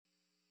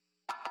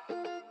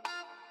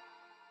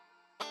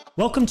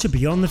Welcome to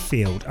Beyond the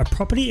Field, a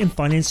property and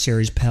finance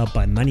series powered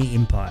by Money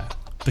Empire.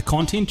 The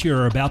content you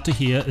are about to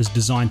hear is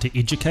designed to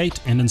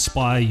educate and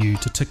inspire you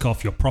to tick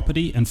off your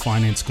property and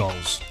finance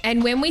goals.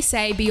 And when we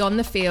say beyond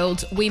the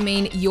field, we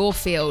mean your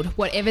field,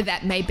 whatever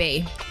that may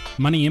be.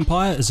 Money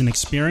Empire is an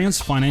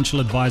experienced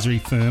financial advisory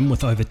firm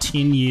with over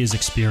 10 years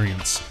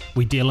experience.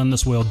 We deal in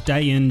this world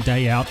day in,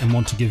 day out and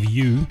want to give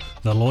you,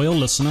 the loyal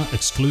listener,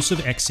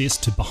 exclusive access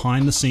to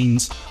behind the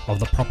scenes of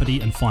the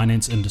property and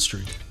finance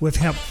industry. We've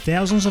helped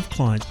thousands of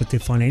clients with their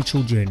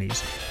financial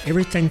journeys,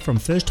 everything from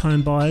first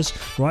home buyers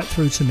right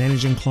through to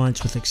managing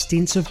clients with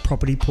extensive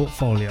property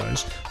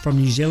portfolios from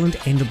New Zealand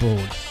and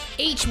abroad.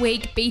 Each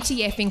week,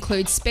 BTF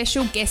includes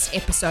special guest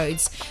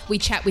episodes. We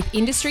chat with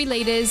industry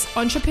leaders,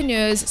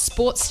 entrepreneurs,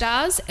 sports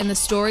stars, and the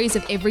stories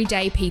of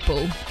everyday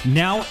people.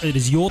 Now it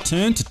is your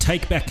turn to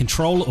take back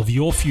control of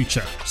your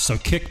future, so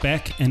kick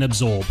back and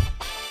absorb.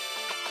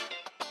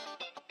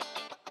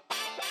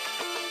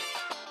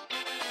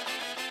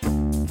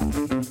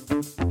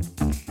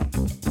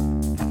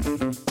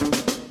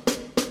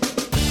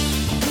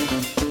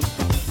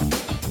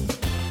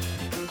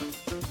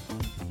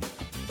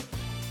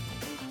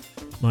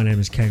 My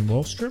name is Kane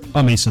Wallstrom.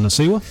 I'm Esan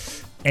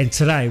Asiwa. And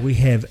today we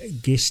have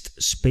guest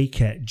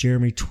speaker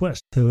Jeremy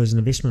Twist, who is an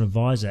investment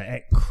advisor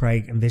at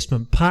Craig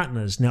Investment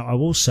Partners. Now, I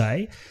will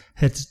say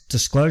his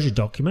disclosure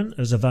document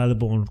is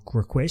available on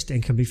request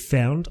and can be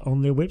found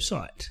on their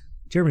website.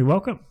 Jeremy,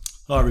 welcome.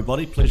 Hi,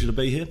 everybody. Pleasure to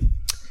be here.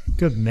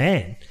 Good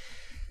man.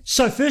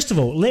 So, first of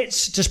all,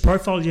 let's just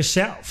profile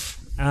yourself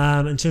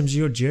in terms of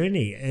your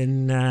journey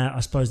in,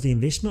 I suppose, the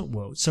investment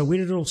world. So, where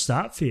did it all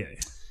start for you?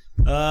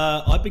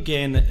 I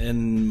began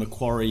in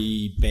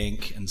Macquarie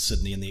Bank in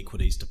Sydney in the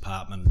equities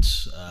department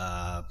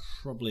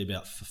probably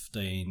about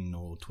 15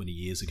 or 20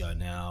 years ago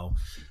now.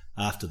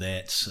 After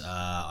that,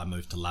 I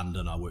moved to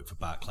London. I worked for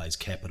Barclays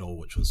Capital,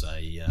 which was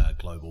a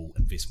global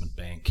investment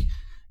bank.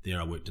 There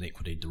I worked in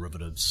equity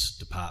derivatives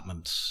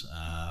department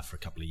for a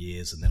couple of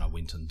years, and then I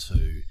went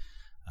into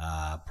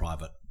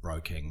private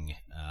broking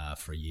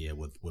for a year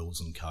with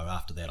Wills & Co.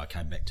 After that, I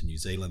came back to New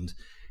Zealand.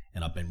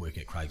 And I've been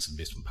working at Craig's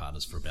Investment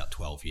Partners for about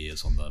 12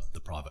 years on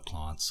the private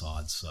client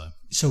side.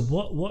 So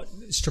what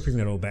stripping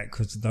that all back,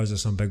 because those are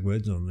some big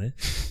words on there,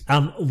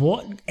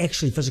 what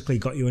actually physically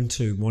got you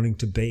into wanting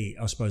to be,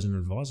 I suppose, an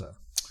advisor?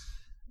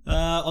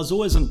 I was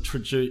always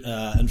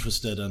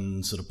interested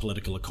in sort of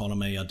political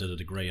economy. I did a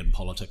degree in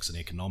politics and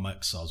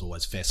economics. I was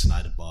always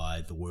fascinated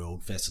by the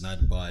world,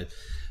 fascinated by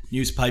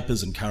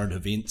newspapers and current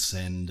events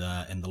and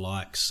the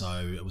like.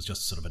 So it was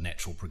just sort of a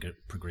natural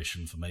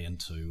progression for me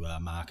into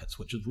markets,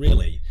 which is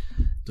really,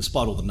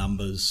 despite all the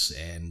numbers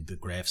and the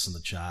graphs and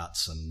the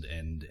charts and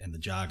the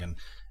jargon,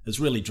 is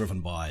really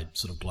driven by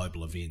sort of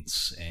global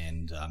events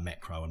and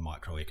macro and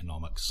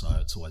microeconomics. So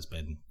it's always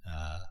been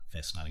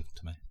fascinating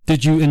to me.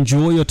 Did you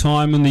enjoy your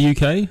time in the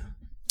UK?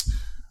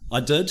 I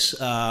did.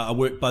 I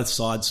worked both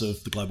sides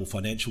of the global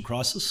financial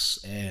crisis,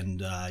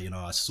 and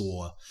I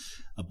saw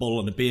a bull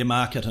and a bear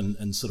market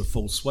in sort of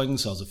full swing.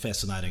 So it was a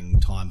fascinating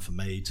time for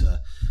me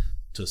to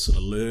sort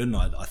of learn.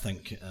 I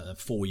think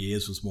 4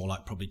 years was more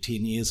like probably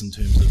 10 years in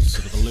terms of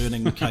sort of the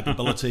learning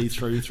capability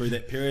through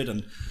that period.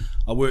 And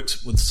I worked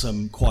with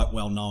some quite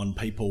well-known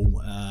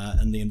people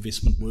in the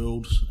investment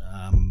world.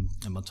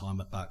 In my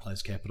time at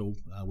Barclays Capital,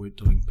 I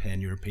worked doing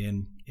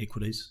pan-European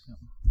equities.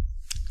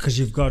 Because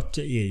you've got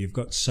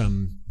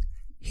some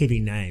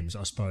heavy names,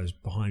 I suppose,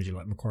 behind you,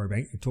 like Macquarie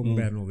Bank. You're talking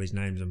about all these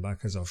names and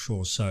buckers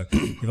offshore. So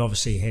you've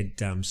obviously had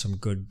some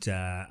good,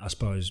 I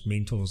suppose,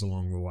 mentors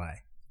along the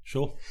way.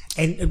 Sure.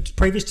 And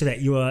previous to that,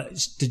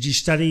 did you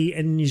study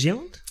in New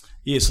Zealand?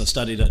 Yes, I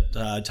studied at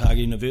Otago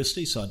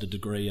University, so I did a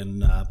degree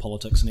in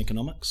politics and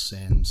economics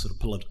and sort of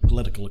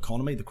political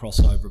economy. The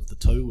crossover of the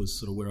two was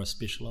sort of where I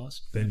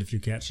specialised. Burned a few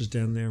couches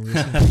down there.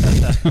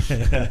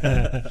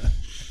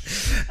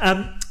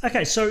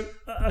 Okay, so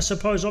I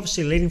suppose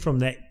obviously leading from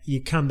that,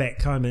 you come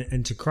back home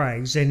into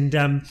Craig's. And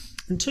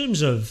in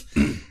terms of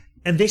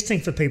investing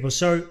for people,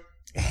 so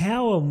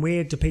how and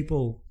where do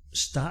people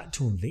start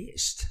to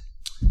invest?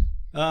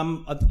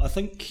 I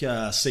think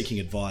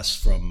seeking advice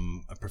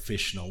from a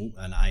professional,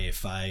 an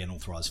AFA, an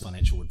authorised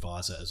financial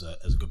advisor, is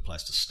a good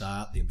place to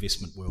start. The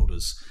investment world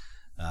is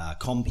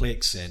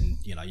complex, and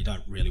you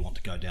don't really want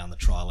to go down the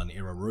trial and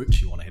error route.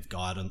 You want to have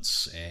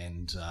guidance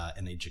and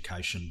an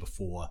education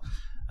before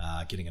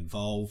getting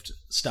involved.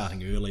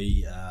 Starting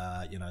early,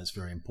 is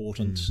very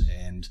important,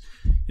 and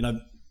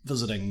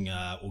visiting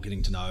or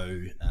getting to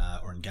know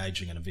or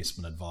engaging an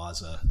investment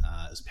advisor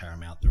is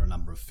paramount. There are a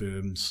number of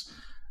firms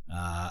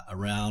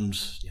around,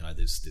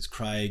 there's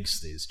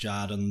Craig's, there's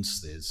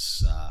Jardins,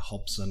 there's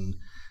Hobson,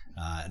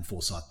 and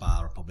Forsyth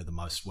Barr are probably the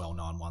most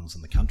well-known ones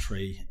in the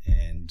country,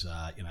 and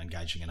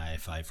engaging an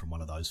AFA from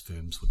one of those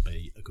firms would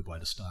be a good way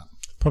to start.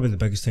 Probably the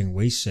biggest thing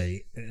we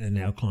see in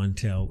our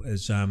clientele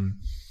is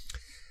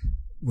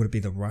would it be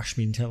the rush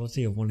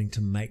mentality of wanting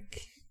to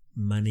make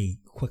money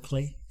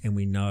quickly, and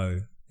we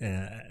know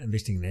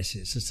investing in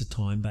assets, it's a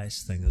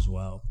time-based thing as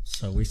well.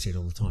 So we see it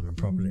all the time in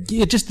property.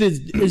 Yeah,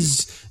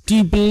 do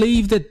you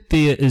believe that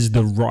there is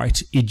the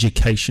right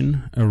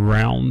education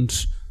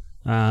around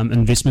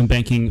investment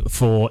banking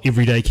for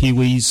everyday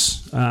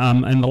Kiwis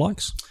and the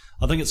likes?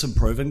 I think it's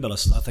improving, but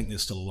I think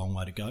there's still a long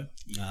way to go.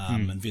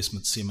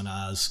 Investment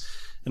seminars,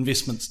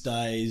 investments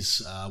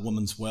days,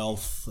 women's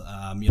wealth.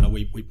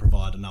 We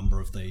provide a number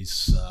of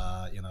these,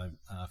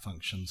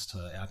 functions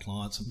to our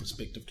clients and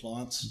prospective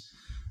clients.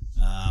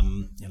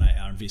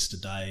 Our investor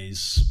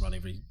days run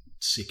every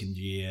second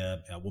year.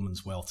 Our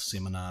women's wealth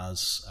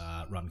seminars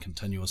run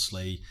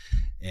continuously,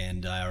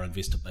 and our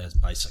investor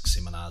basic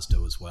seminars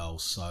do as well.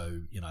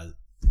 So,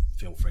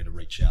 feel free to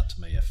reach out to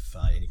me if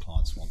any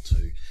clients want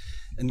to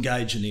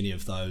engage in any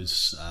of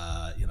those,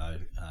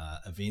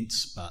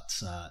 events. But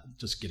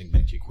just getting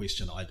back to your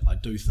question, I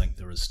do think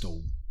there is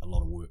still a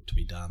lot of work to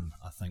be done,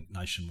 I think,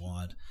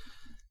 nationwide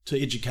to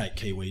educate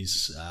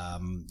Kiwis.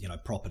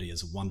 Property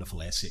is a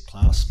wonderful asset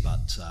class,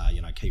 but,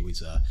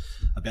 Kiwis are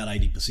about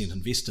 80%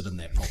 invested in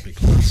that property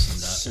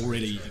class and are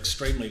already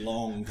extremely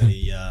long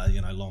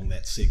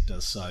that sector.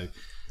 So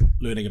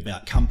learning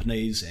about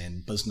companies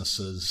and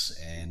businesses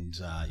and,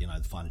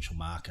 the financial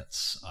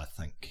markets, I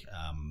think,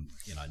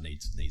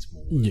 needs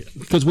more work. Yeah,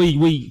 because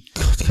we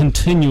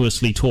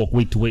continuously talk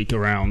week to week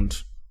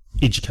around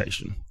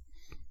education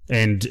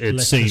and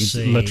it seems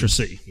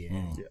literacy.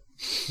 Yeah.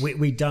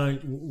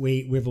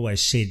 We've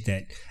always said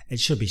that it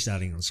should be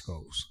starting in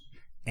schools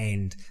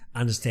and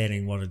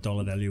understanding what a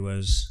dollar value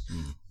is,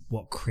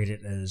 what credit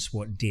is,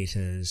 what debt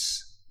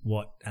is,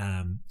 what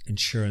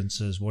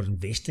insurance is, what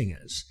investing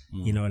is,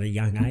 at a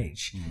young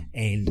age.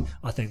 And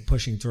I think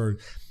pushing through,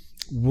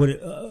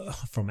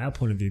 from our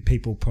point of view,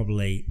 people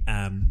probably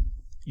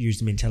use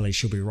the mentality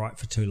she'll be right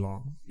for too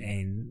long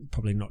and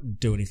probably not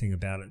do anything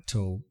about it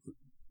till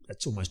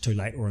it's almost too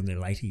late or in their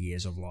later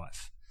years of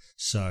life.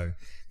 So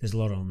there's a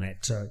lot on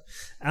that too.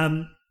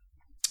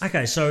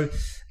 Okay, so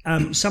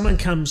someone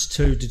comes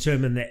to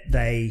determine that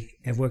they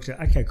have worked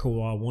out, okay,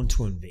 cool, I want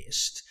to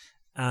invest.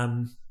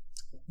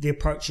 The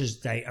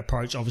approaches they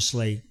approach,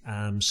 obviously,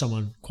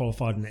 someone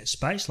qualified in that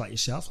space like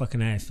yourself, like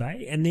an AFA,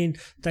 and then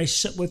they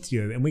sit with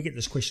you, and we get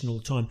this question all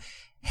the time.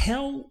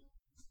 How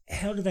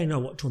do they know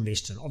what to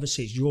invest in?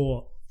 Obviously, it's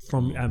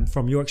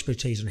from your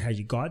expertise and how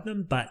you guide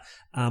them, but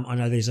I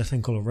know there's a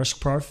thing called a risk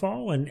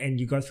profile, and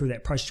you go through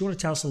that process. Do you want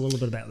to tell us a little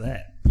bit about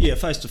that? Yeah,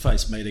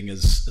 face-to-face meeting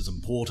is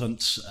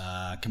important.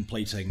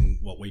 Completing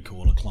what we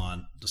call a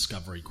client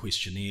discovery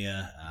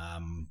questionnaire,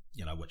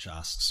 which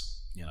asks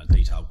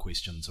detailed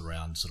questions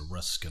around sort of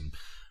risk and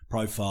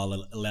profile.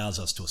 It allows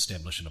us to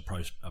establish an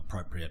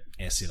appropriate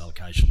asset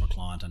allocation for a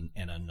client and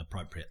an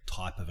appropriate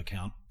type of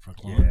account for a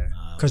client.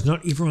 Because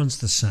not everyone's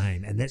the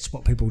same, and that's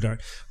what people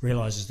don't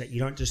realise, is that you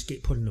don't just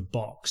get put in a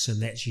box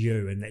and that's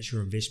you and that's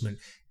your investment.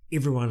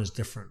 Everyone is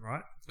different,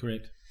 right?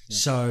 Correct. Yeah.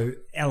 So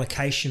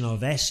allocation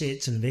of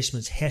assets and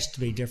investments has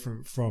to be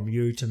different from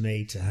you to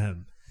me to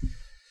him.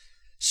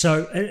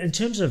 So in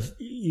terms of,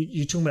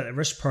 you're talking about the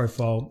risk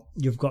profile,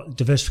 you've got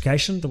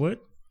diversification, the word?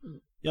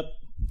 Yep.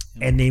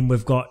 And then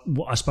we've got,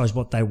 I suppose,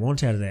 what they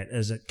want out of that.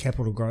 Is it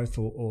capital growth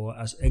or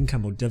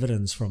income or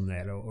dividends from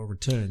that or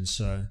returns?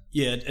 So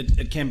yeah,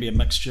 it can be a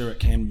mixture. It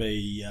can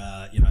be,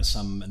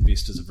 some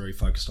investors are very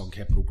focused on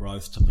capital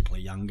growth,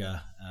 typically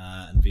younger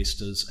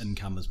investors.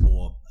 Income is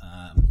more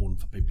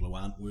important for people who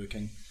aren't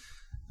working.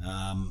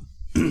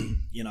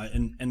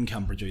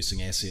 Income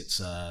producing assets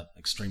are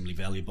extremely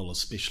valuable,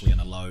 especially in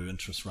a low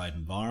interest rate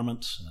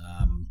environment.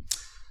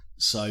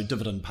 So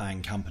dividend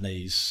paying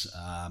companies,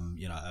 are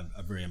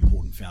a very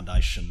important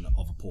foundation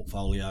of a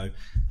portfolio.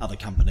 Other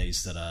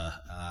companies that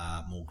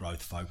are more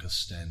growth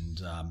focused and,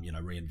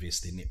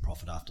 reinvest their net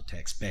profit after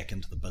tax back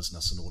into the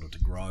business in order to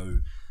grow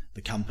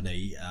the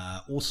company,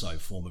 also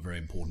form a very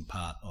important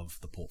part of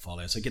the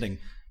portfolio. So getting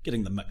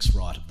the mix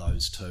right of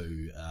those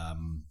two,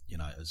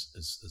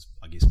 is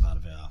I guess part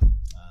of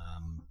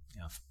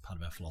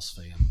our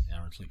philosophy and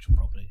our intellectual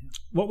property.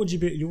 What would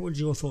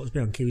your thoughts be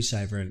on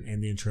KiwiSaver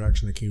and the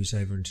introduction of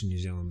KiwiSaver into New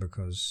Zealand?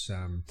 Because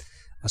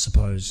I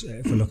suppose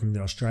if we're looking at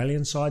the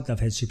Australian side, they've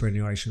had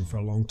superannuation for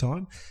a long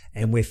time,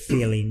 and we're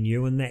fairly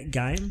new in that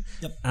game.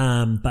 Yep.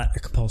 But a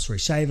compulsory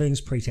savings,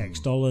 pre-tax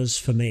dollars,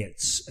 for me,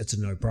 it's a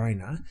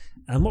no-brainer.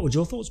 What would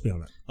your thoughts be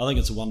on it? I think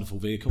it's a wonderful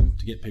vehicle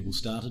to get people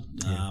started.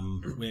 Yeah.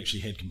 We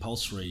actually had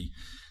compulsory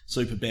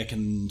super back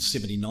in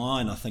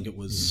 79. I think it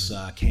was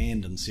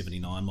canned in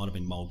 79. Might have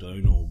been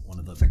Muldoon or one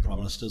of the Prime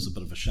Ministers. A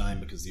bit of a shame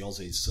because the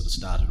Aussies sort of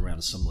started around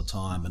a similar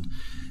time, and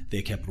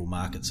their capital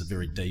markets are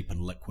very deep and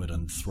liquid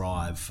and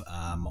thrive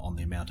on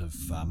the amount of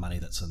money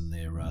that's in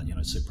their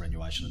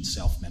superannuation and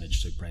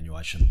self-managed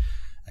superannuation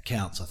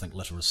accounts. I think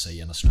literacy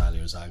in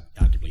Australia is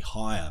arguably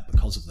higher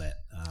because of that.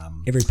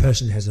 Every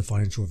person has a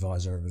financial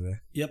advisor over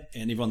there. Yep,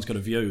 and everyone's got a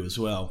view as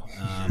well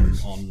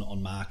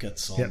on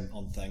markets,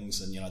 on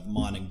things, and the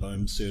mining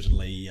boom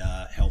certainly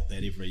helped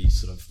that. Every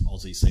sort of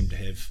Aussie seemed to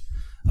have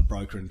a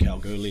broker in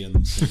Kalgoorlie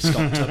and some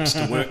stock tips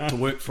to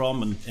work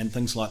from and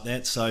things like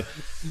that. So,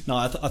 no,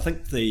 I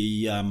think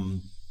the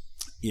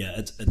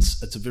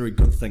it's a very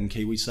good thing,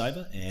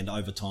 KiwiSaver, and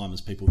over time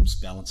as people's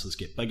balances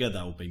get bigger,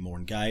 they'll be more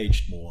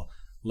engaged, more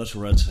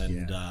literate,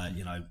 and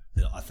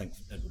I think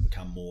it will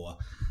become more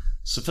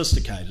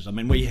sophisticated. I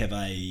mean, we have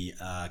a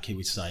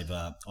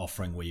KiwiSaver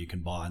offering where you can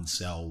buy and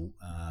sell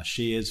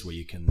shares, where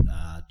you can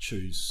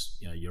choose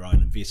your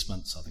own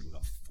investments. I think we've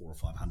got 400 or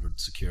 500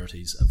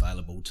 securities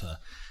available to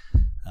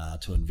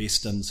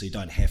invest in, so you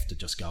don't have to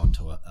just go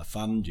into a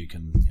fund. You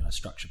can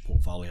structure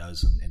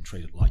portfolios and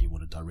treat it like you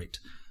would a direct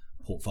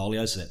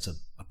portfolio. So that's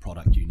a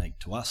product unique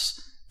to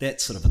us. That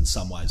sort of in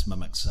some ways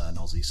mimics an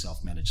Aussie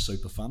self-managed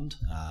super fund,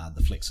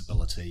 the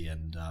flexibility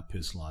and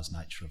personalised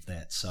nature of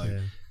that.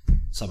 So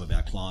some of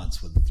our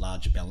clients with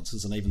larger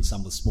balances and even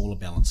some with smaller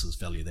balances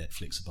value that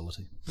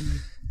flexibility.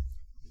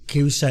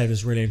 KiwiSaver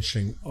is really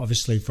interesting.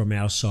 Obviously, from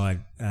our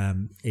side,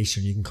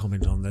 Easton, you can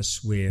comment on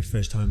this, where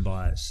first home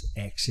buyers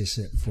access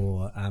it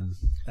for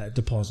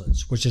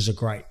deposits, which is a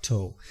great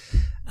tool.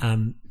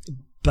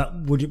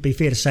 But would it be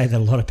fair to say that a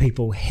lot of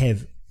people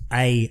have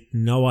A,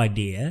 no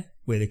idea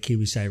where the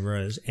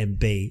KiwiSaver is, and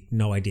B,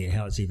 no idea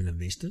how it's even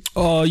invested?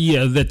 Oh,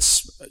 yeah,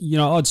 that's,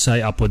 I'd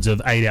say upwards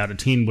of 8 out of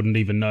 10 wouldn't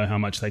even know how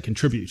much they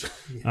contribute,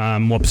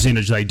 what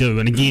percentage they do.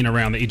 And again,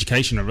 around the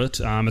education of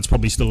it, it's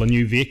probably still a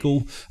new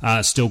vehicle,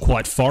 still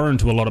quite foreign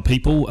to a lot of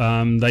people.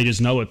 They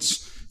just know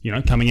it's,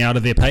 coming out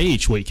of their pay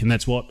each week. And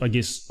that's what I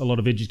guess a lot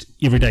of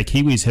everyday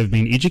Kiwis have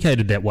been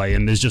educated that way.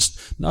 And there's just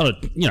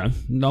you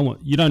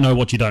don't know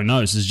what you don't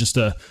know. So there's just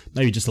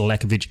maybe just a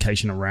lack of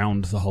education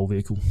around the whole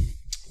vehicle.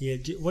 Yeah,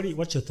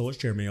 what's your thoughts,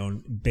 Jeremy,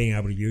 on being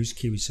able to use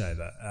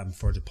KiwiSaver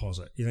for a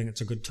deposit? You think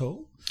it's a good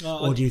tool?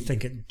 Or do you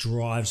think it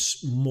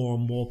drives more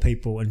and more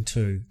people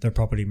into the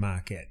property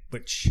market,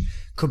 which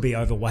could be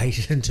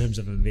overweight in terms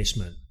of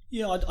investment?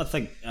 Yeah, I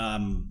think,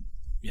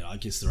 I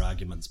guess there are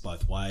arguments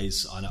both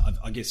ways.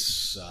 I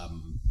guess,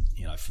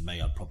 for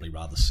me, I'd probably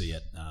rather see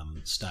it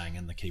staying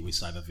in the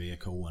KiwiSaver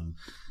vehicle and,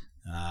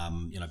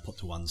 put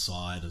to one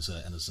side as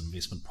an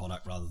investment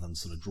product rather than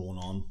sort of drawn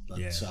on. But,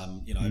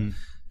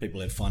 people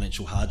have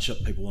financial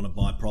hardship. People want to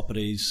buy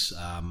properties.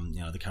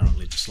 The current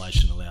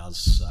legislation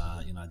allows,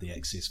 the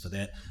access for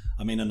that.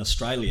 I mean, in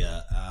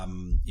Australia,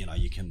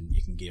 you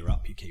can gear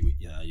up your Kiwi,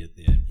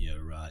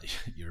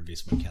 your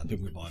investment account.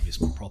 People can buy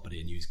investment property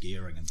and use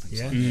gearing and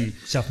things like that.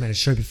 Self-managed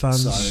super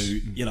funds.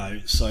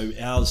 So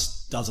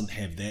ours doesn't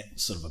have that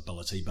sort of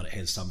ability, but it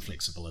has some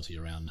flexibility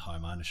around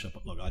home ownership.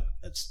 Look, it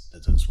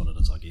is what it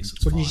is. I guess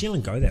it's Would fine. New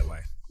Zealand go that way?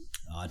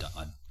 I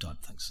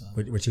don't think so.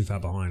 We're too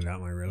far behind,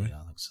 aren't we, really? Yeah,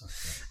 I think so.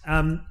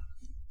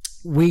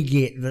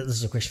 Yeah. This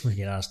is a question we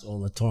get asked all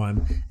the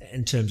time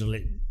in terms of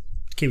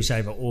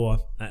KiwiSaver or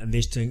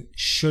investing.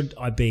 Should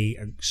I be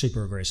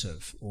super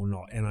aggressive or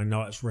not? And I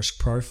know it's risk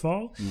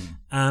profile.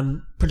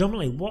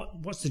 Predominantly,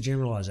 what's the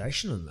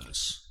generalisation in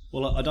this?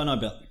 Well, I don't know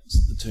about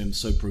the term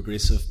super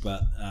aggressive,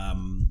 but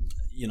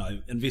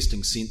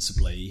investing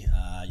sensibly.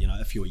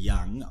 If you're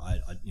young,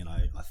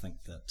 I think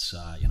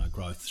that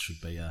growth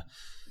should be a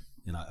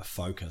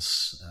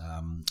focus.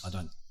 I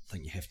don't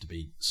think you have to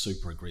be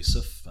super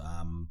aggressive,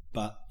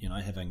 but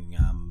having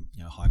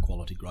high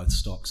quality growth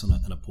stocks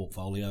in a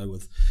portfolio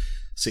with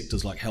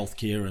sectors like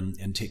healthcare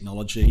and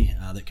technology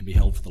that can be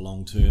held for the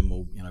long term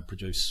will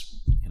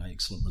produce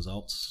excellent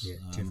results. Yeah,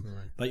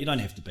 definitely. But you don't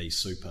have to be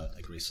super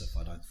aggressive,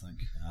 I don't think,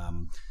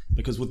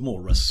 because with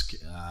more risk,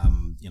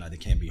 there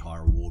can be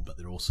higher reward, but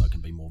there also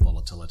can be more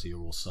volatility,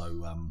 or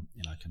also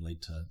can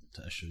lead to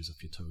issues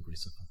if you're too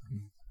aggressive, I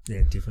think.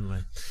 Yeah,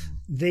 definitely.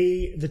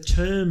 The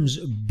terms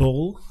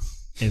bull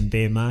and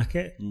bear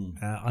market,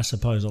 I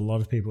suppose a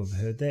lot of people have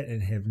heard that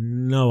and have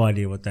no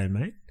idea what they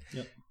mean.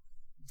 Yep.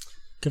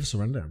 Give us a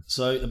rundown.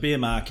 So a bear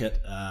market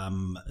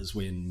is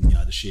when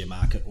the share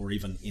market or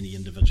even any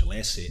individual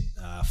asset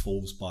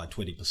falls by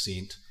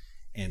 20%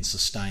 and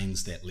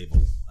sustains that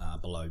level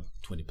below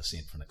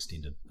 20% for an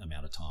extended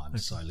amount of time. Okay.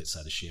 So let's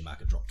say the share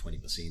market dropped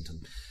 20%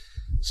 and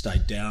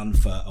stayed down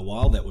for a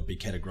while. That would be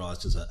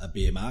categorised as a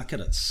bear market.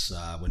 It's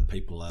when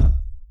people are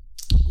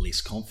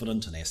less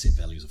confident and asset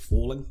values are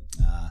falling.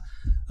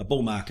 A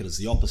bull market is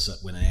the opposite,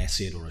 when an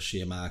asset or a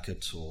share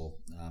market or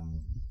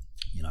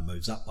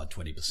moves up by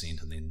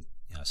 20% and then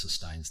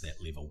sustains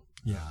that level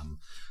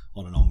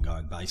on an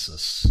ongoing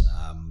basis.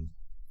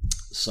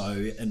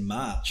 So in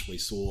March we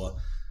saw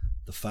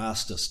the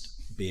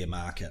fastest bear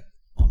market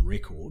on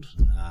record.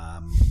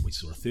 We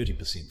saw a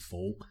 30%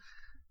 fall,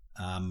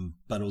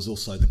 but it was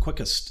also the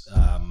quickest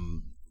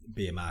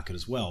bear market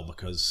as well,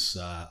 because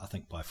I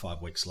think by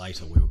 5 weeks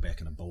later we were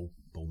back in a bull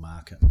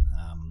market.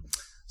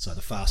 So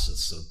the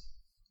fastest sort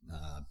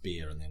of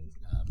bear and then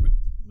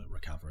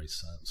recovery.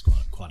 So it was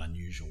quite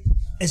unusual.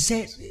 Is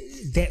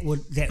that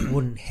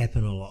wouldn't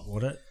happen a lot,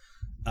 would it?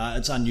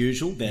 It's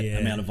unusual, that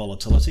amount of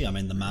volatility. I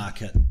mean, the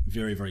market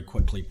very, very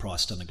quickly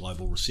priced in a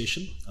global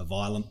recession, a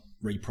violent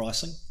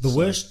repricing. The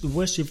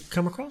worst you've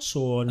come across,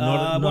 or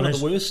not? One of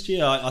the worst.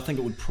 Yeah, I think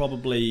it would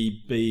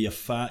probably be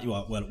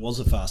it was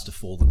a faster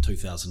fall than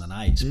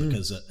 2008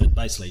 because it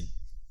basically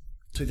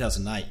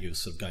 2008 you were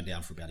sort of going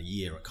down for about a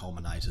year. It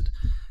culminated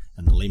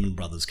in the Lehman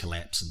Brothers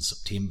collapse in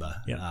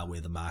September,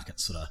 where the market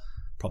sort of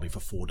probably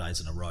for 4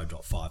 days in a row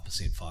dropped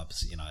 5%.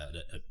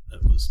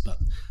 It was, but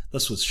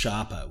this was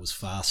sharper. It was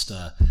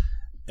faster.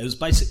 it was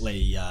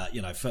basically,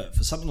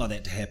 for something like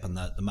that to happen,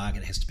 the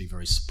market has to be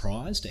very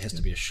surprised. It has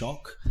to be a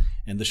shock.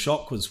 And the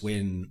shock was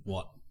when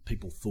what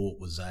people thought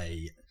was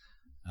a,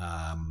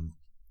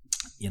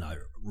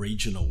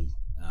 regional,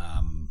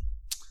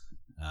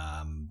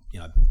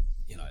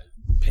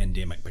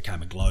 pandemic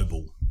became a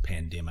global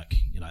pandemic.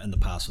 In the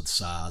past with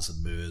SARS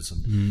and MERS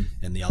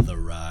and the other,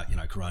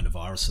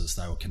 coronaviruses,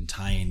 they were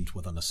contained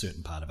within a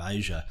certain part of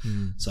Asia.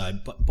 So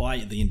by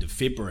the end of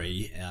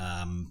February,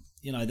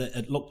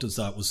 it looked as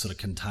though it was sort of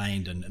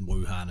contained in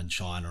Wuhan and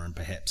China and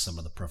perhaps some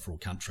of the peripheral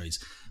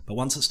countries. But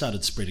once it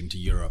started spreading to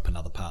Europe and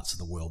other parts of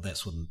the world,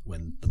 that's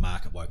when the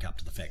market woke up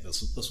to the fact that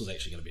this was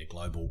actually going to be a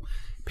global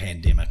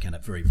pandemic, and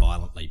it very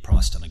violently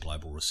priced in a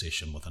global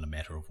recession within a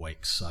matter of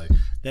weeks. So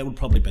that would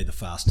probably be the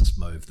fastest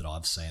move that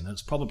I've seen.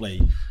 It's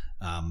probably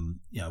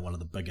one of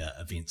the bigger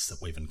events that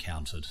we've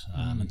encountered.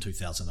 In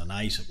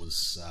 2008, it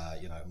was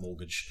a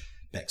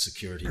mortgage-backed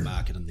security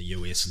market in the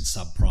US and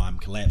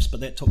subprime collapsed, but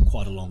that took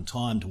quite a long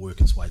time to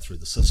work its way through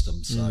the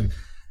system. So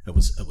it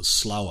was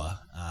slower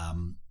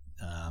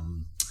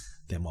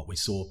than what we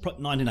saw.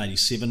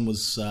 1987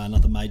 was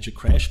another major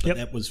crash, but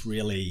that was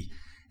really.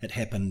 That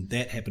happened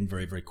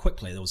very, very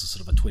quickly. There was a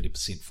sort of a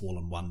 20% fall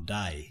in one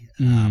day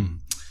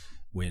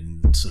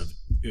when sort of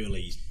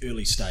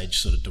early stage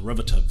sort of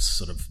derivatives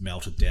sort of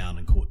melted down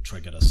and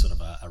triggered a sort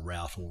of a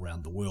rout all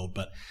around the world.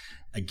 But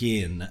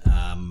again,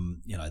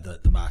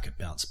 the market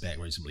bounced back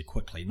reasonably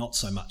quickly. Not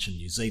so much in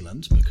New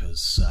Zealand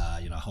because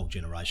a whole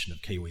generation of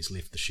Kiwis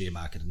left the share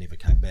market and never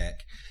came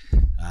back.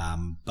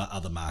 But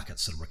other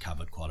markets sort of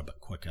recovered quite a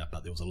bit quicker.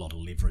 But there was a lot of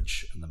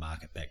leverage in the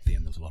market back then.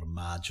 There was a lot of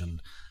margin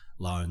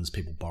loans,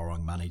 people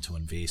borrowing money to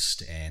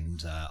invest,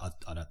 and I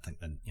don't think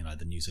that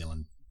the New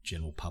Zealand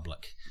general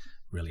public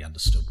really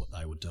understood what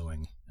they were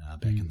doing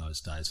back in those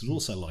days. There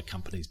was also a lot of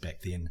companies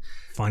back then,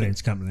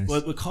 finance companies.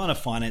 Were kind of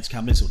finance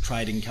companies or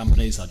trading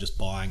companies. They're just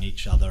buying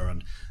each other,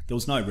 and there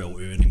was no real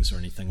earnings or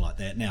anything like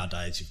that.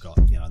 Nowadays, you've got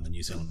in the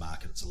New Zealand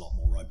market, it's a lot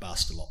more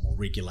robust, a lot more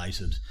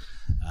regulated,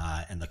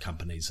 and the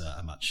companies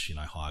are much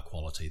higher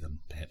quality than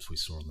perhaps we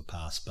saw in the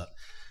past.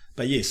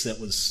 But yes, that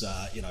was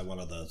one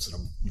of the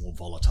sort of more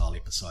volatile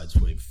episodes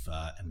we've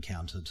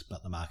encountered.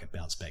 But the market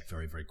bounced back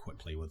very, very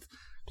quickly with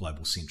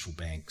global central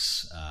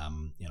banks,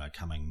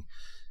 coming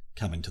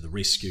to the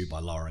rescue by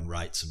lowering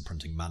rates and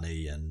printing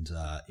money and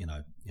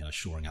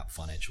shoring up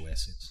financial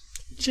assets.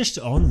 Just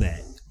on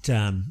that,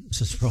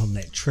 just on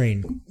that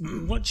trend,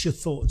 what's your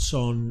thoughts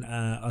on,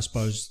 I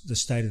suppose, the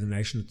state of the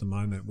nation at the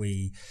moment?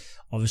 We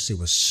obviously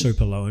were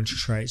super low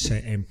interest rates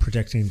and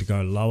predicting to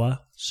go lower,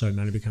 so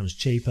money becomes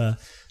cheaper.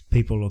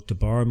 People look to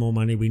borrow more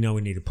money. We know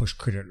we need to push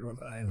credit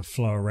and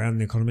flow around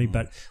the economy.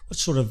 But what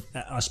sort of,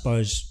 I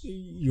suppose,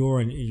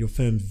 your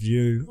firm's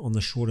view on the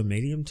shorter,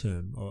 medium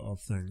term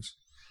of things?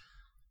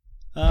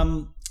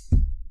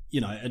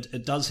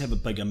 It does have a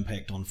big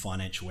impact on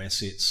financial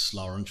assets,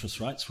 lower interest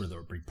rates, whether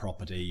it be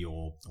property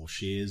or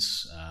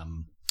shares.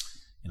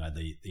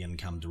 The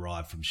income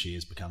derived from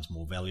shares becomes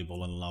more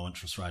valuable in a low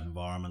interest rate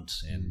environment,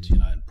 and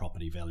and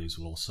property values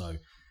will also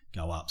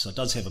go up. So it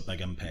does have a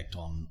big impact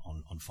on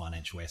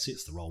financial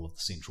assets, the role of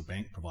the central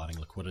bank providing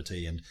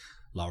liquidity and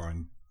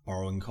lowering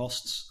borrowing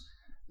costs.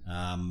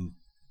 So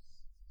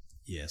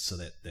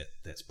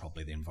that's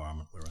probably the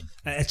environment we're in.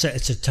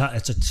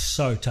 It's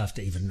so tough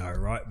to even know,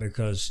 right?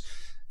 Because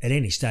at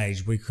any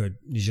stage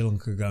New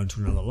Zealand could go into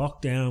another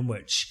lockdown,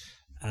 which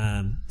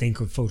then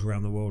could filter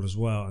around the world as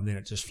well, and then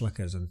it just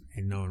flickers and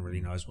no one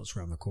really knows what's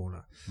around the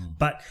corner.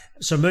 But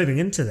so moving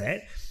into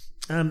that,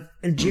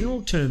 in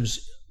general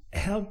terms,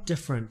 how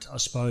different, I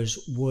suppose,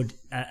 would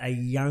a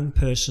young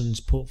person's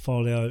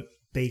portfolio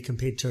be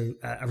compared to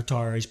a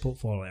retiree's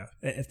portfolio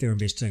if they're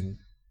investing?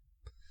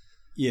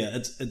 Yeah,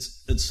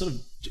 it's sort of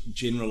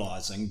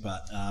generalising,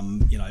 but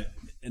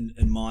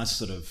in my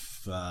sort of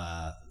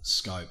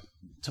scope,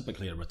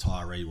 typically a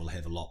retiree will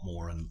have a lot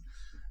more in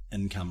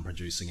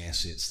income-producing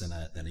assets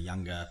than a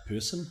younger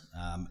person.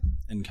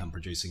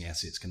 Income-producing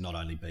assets can not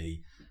only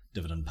be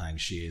dividend-paying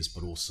shares,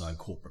 but also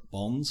corporate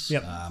bonds.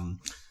 Yep.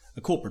 A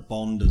corporate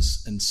bond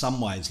is in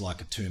some ways like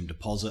a term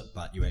deposit,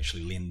 but you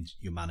actually lend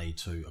your money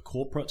to a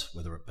corporate,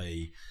 whether it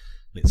be,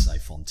 let's say,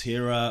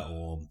 Fonterra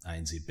or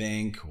ANZ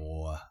Bank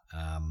or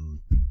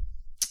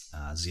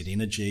Z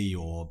Energy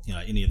or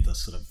any of the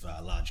sort of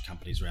large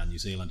companies around New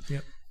Zealand.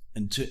 Yep.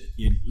 And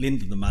you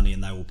lend them the money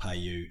and they will pay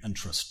you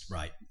interest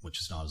rate, which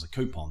is known as a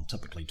coupon,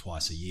 typically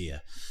twice a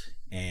year.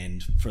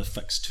 And for a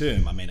fixed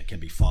term, it can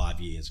be 5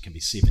 years, it can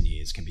be 7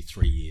 years, it can be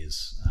 3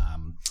 years.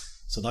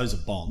 So those are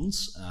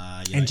bonds.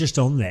 And just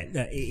on that,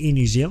 in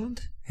New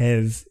Zealand,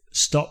 have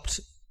stopped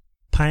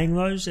paying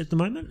those at the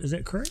moment. Is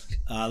that correct?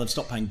 They've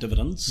stopped paying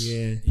dividends.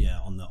 Yeah.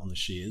 On the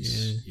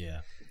shares. Yeah.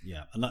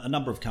 A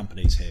number of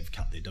companies have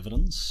cut their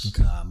dividends.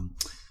 Okay.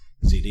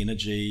 Z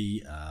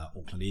Energy,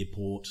 Auckland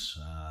Airport,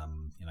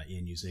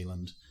 Air New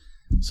Zealand.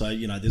 So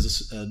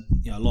there's a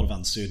lot of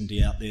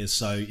uncertainty out there.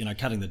 So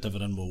cutting the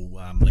dividend will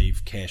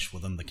leave cash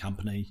within the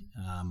company.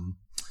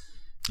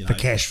 the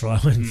cash flow.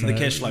 The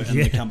cash flow in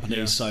the company.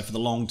 Yeah. So for the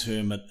long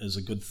term, it is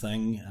a good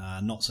thing.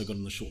 Not so good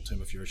in the short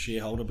term if you're a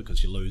shareholder,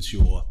 because you lose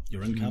your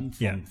income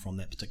from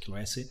that particular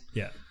asset.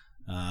 Yeah.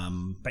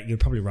 But you'd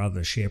probably rather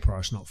the share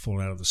price not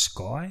fall out of the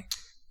sky.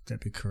 Would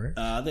that be correct?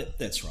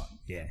 That's right.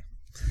 Yeah.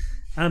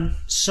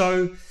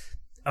 So,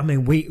 I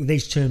mean,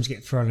 these terms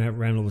get thrown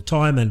around all the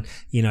time, and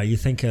you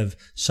think of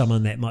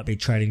someone that might be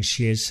trading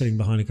shares, sitting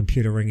behind a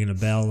computer, ringing a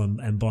bell,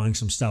 and buying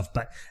some stuff.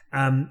 But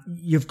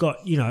you've got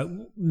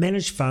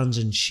managed funds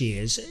and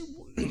shares.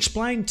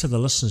 Explain to the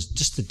listeners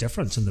just the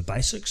difference and the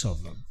basics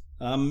of them.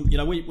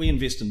 We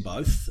invest in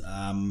both.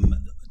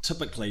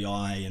 Typically,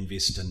 I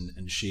invest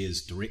in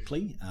shares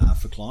directly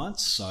for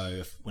clients.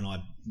 So when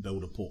I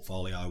build a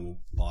portfolio, I will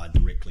buy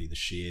directly the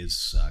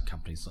shares.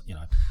 Companies,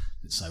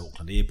 let's say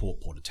Auckland Airport,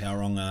 Port of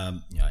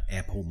Tauranga,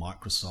 Apple,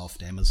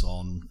 Microsoft,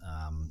 Amazon,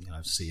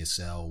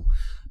 CSL,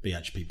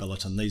 BHP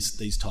Billiton,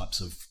 these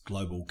types of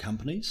global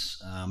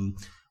companies.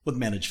 With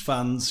managed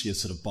funds, you're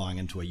sort of buying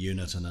into a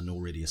unit in an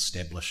already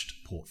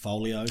established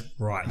portfolio.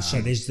 Right.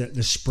 So there's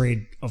the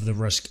spread of the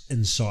risk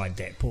inside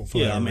that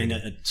portfolio. Yeah, I mean,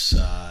 it's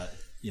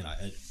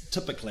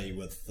typically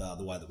with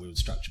the way that we would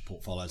structure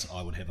portfolios,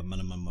 I would have a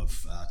minimum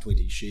of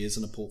 20 shares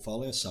in a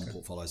portfolio. Some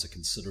portfolios are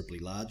considerably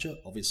larger,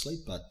 obviously,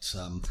 but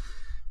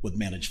with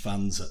managed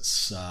funds,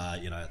 it's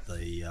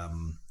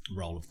the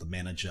role of the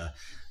manager.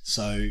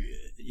 So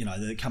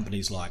the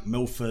companies like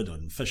Milford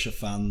and Fisher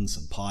Funds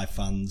and Pi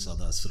Funds are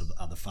the sort of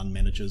other fund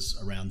managers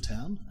around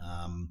town.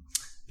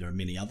 There are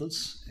many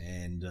others,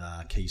 and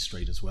Key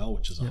Street as well,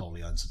 which is a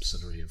wholly owned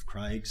subsidiary of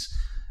Craig's.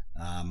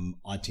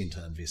 I tend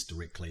to invest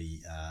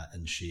directly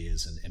in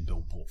shares and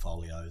build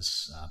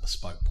portfolios,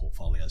 bespoke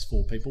portfolios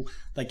for people.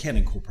 They can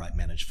incorporate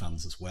managed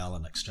funds as well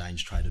and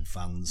exchange traded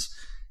funds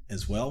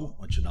as well,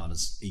 which are known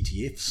as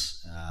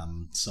ETFs.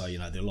 So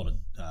there are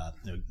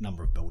there are a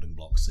number of building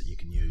blocks that you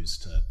can use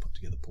to put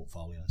together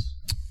portfolios.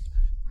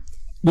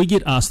 We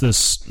get asked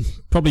this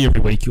probably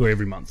every week or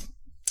every month.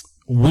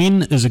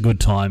 When is a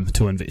good time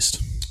to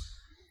invest?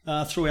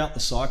 Throughout the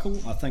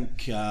cycle, I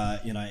think,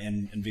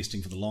 and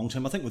investing for the long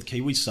term. I think with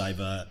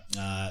KiwiSaver,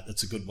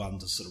 it's a good one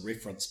to sort of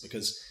reference,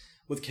 because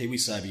with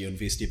KiwiSaver, you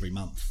invest every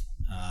month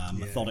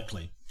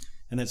methodically.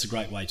 And that's a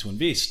great way to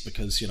invest,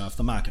 because, if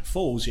the market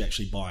falls, you're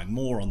actually buying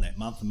more on that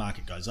month. The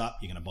market goes up,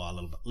 you're going to buy a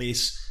little bit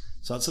less.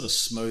 So it sort of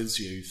smooths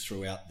you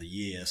throughout the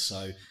year.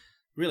 So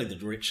really the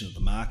direction of the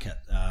market,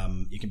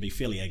 you can be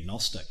fairly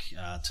agnostic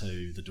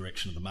to the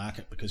direction of the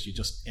market, because you're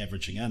just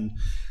averaging in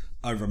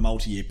over a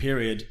multi-year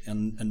period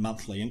in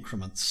monthly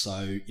increments.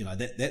 So,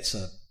 that's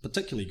a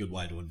particularly good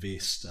way to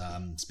invest,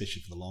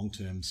 especially for the long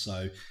term.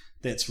 So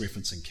that's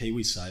referencing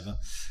KiwiSaver.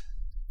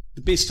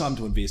 The best time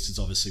to invest is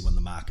obviously when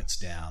the market's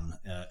down,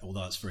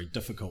 although it's very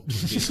difficult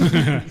to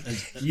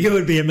invest. You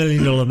would be $1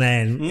 million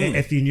man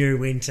if you knew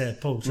when to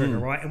pull the trigger,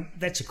 right? And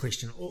that's a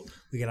question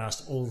we get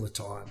asked all the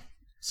time.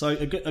 So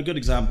a good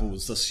example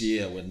was this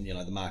year when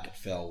the market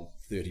fell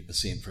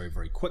 30% very,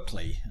 very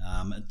quickly.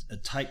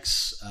 It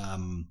takes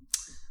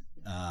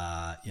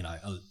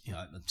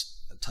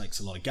it takes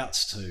a lot of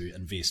guts to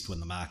invest when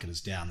the market is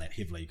down that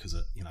heavily, because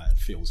it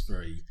feels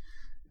very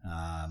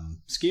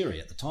scary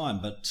at the time,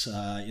 but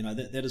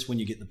that is when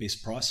you get the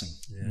best pricing.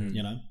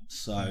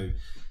 So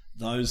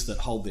those that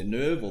hold their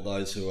nerve, or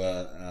those who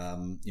are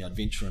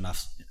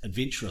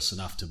adventurous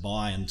enough to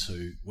buy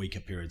into weaker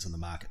periods in the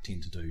market,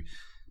 tend to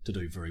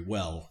do very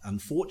well.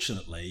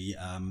 Unfortunately,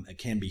 it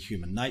can be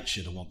human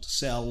nature to want to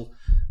sell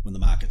when the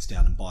market's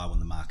down and buy when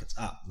the market's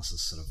up. This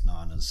is sort of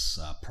known as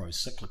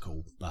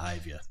pro-cyclical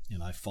behaviour,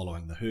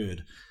 following the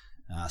herd.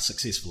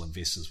 Successful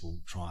investors will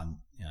try and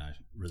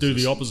do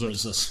the opposite,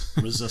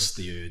 resist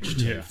the urge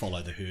to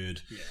follow the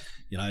herd.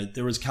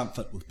 There is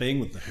comfort with being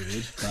with the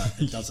herd,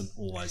 but it doesn't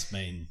always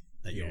mean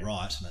that you're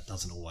right, and it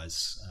doesn't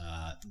always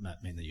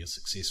mean that you're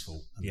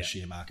successful in the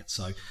share market.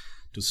 So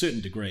to a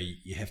certain degree,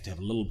 you have to have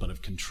a little bit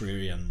of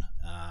contrarian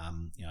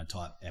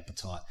type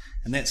appetite,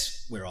 and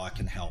that's where I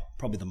can help.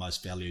 Probably the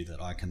most value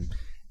that I can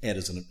add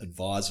as an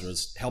advisor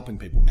is helping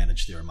people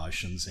manage their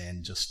emotions,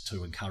 and just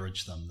to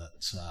encourage them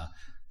that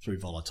through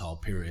volatile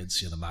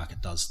periods, the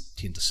market does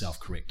tend to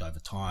self-correct over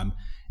time,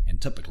 and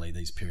typically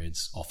these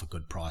periods offer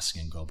good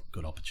pricing and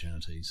good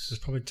opportunities. There's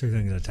probably two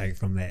things I take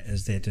from that,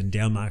 is that in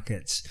down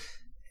markets,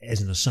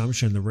 as an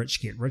assumption, the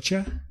rich get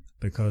richer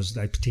because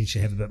they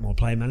potentially have a bit more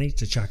play money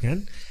to chuck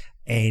in.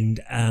 And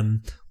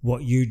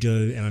what you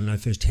do, and I know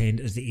firsthand,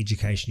 is the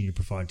education you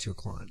provide to your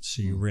clients.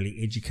 So you really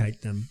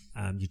educate them,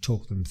 you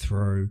talk them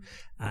through,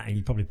 and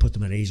you probably put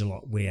them at ease a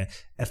lot, where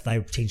if they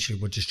potentially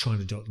were just trying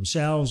to do it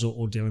themselves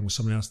or dealing with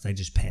someone else, they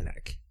just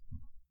panic.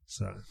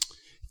 So,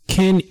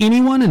 can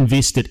anyone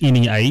invest at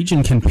any age,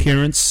 and can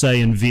parents, say,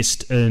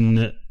 invest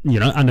in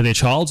under their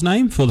child's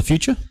name for the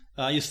future?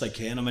 Yes, they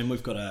can. I mean,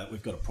 we've got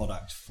a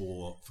product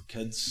for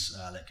kids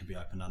that can be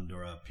opened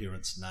under a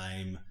parent's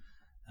name.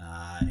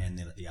 And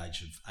then at the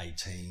age of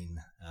 18,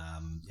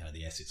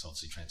 the assets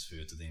obviously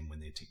transfer to them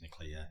when they're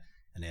technically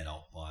an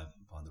adult by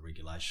the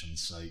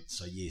regulations.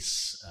 So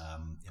yes,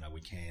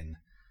 we can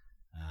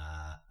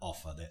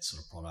offer that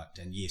sort of product.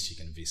 And yes, you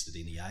can invest at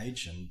any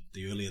age, and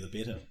the earlier the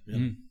better.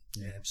 Really.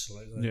 Yeah,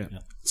 absolutely. Yeah.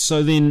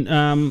 So then,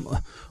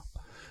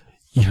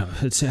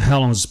 it's how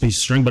long is a piece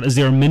of string? But is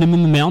there a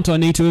minimum amount I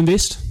need to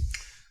invest?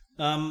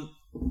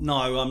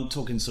 No, I'm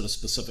talking sort of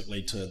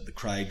specifically to the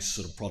Craig's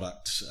sort of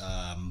product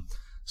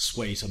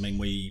suite. I mean,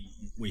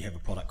 we have a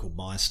product called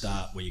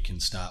MyStart where you can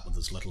start with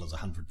as little as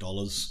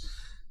 $100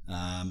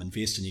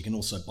 invest, and you can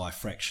also buy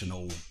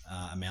fractional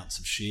amounts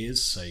of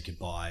shares. So you could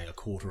buy a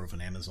quarter of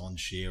an Amazon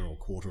share or a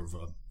quarter of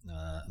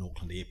an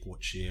Auckland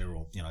Airport share,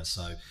 or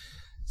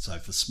so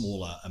for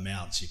smaller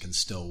amounts you can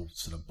still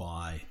sort of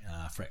buy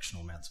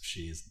fractional amounts of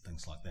shares and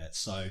things like that.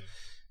 So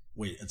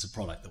it's a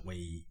product that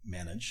we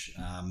manage.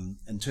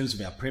 In terms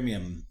of our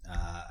premium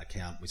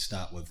account, we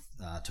start with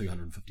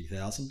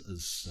 $250,000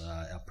 as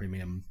our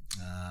premium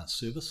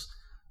service,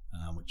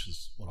 which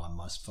is what I'm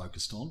most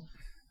focused on.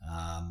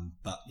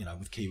 But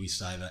with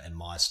KiwiSaver and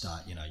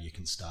MyStart, you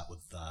can start with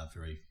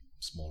very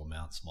small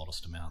amounts,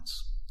 modest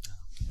amounts.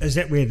 Is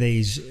that where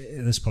this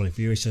is probably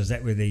for you, so is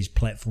that where these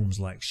platforms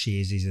like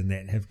Sharesies and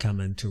that have come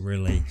in to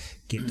really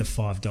get the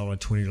 $5,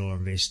 $20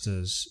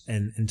 investors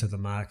into the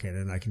market,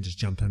 and they can just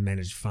jump in and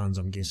manage funds?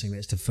 I'm guessing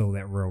that's to fill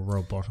that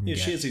real bottom gap.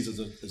 Sharesies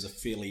is a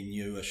fairly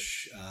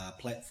newish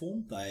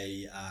platform.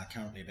 They are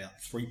currently about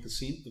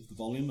 3% of the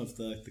volume of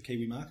the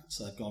Kiwi market,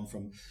 so they've gone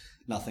from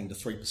nothing to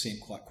 3%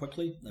 quite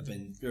quickly. They've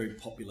been very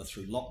popular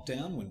through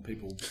lockdown when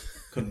people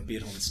couldn't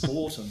bet on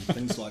sport and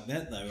things like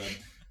that.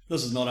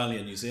 This is not only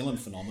a New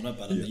Zealand phenomena,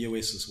 but in the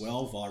US as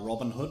well, via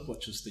Robinhood,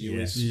 which is the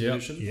US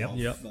version.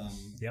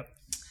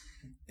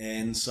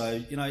 And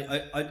so,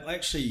 I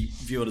actually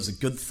view it as a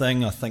good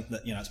thing. I think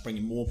that, it's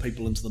bringing more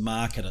people into the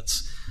market.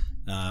 It's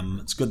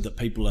good that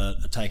people are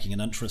taking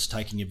an interest,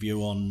 taking a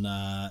view on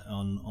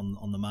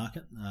the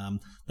market.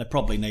 They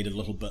probably need a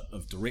little bit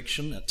of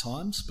direction at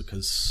times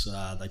because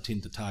they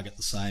tend to target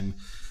the same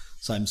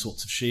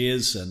sorts of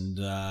shares, and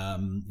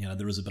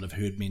there is a bit of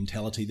herd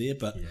mentality there,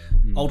 but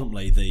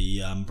ultimately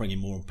the bringing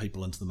more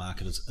people into the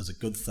market is a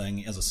good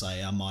thing. As I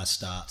say, our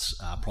MyStart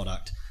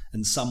product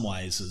in some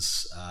ways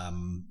is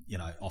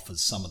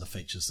offers some of the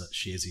features that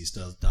Sharesies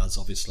does,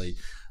 obviously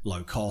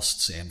low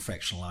costs and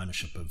fractional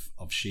ownership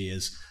of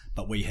shares,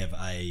 but we have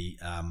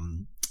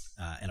an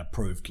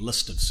approved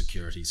list of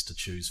securities to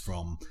choose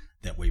from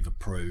that we've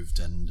approved,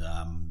 and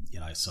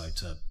so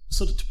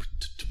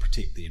to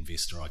protect the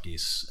investor, I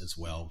guess, as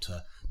well,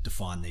 to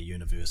define their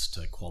universe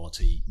to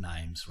quality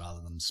names rather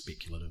than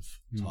speculative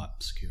type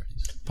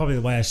securities. Probably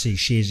the way I see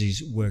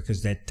Sharesies work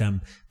is that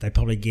they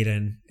probably get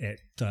in at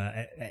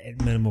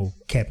minimal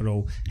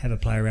capital, have a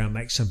play around,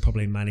 make some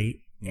probably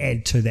money,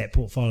 add to that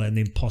portfolio, and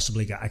then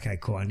possibly go, okay,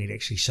 cool, I need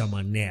actually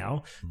someone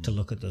now to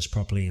look at this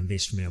properly,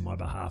 invest for me on my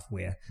behalf,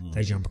 where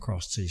they jump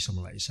across to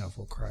someone like yourself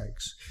or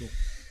Craig's. Sure.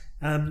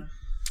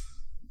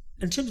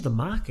 In terms of the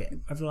market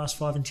over the last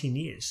 5 and 10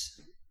 years,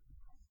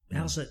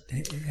 how's it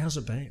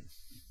been?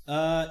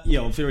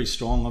 Very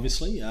strong,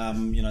 obviously.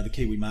 The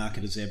Kiwi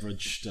market has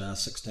averaged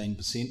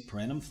 16% per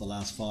annum for the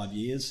last 5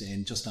 years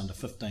and just under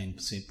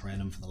 15% per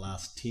annum for the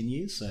last 10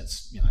 years. So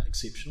it's,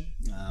 exceptional.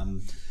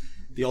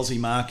 The Aussie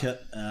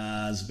market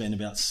has been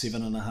about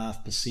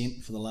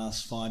 7.5% for the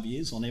last 5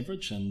 years on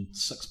average, and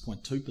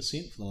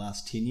 6.2% for the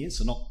last 10 years.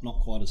 So not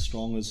quite as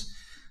strong as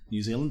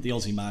New Zealand. The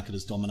Aussie market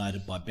is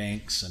dominated by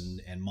banks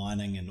and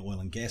mining and oil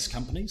and gas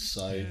companies.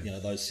 So,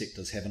 those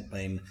sectors haven't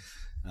been,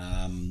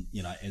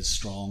 as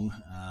strong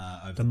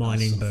over the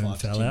mining boom 5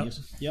 to 10 fell out.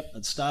 years. Yep,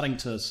 it's starting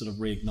to sort of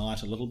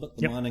reignite a little bit,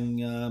 the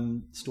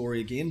mining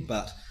story again,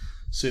 but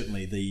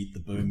certainly the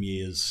boom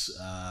years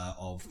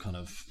of kind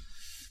of,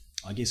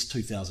 I guess,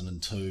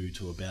 2002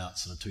 to about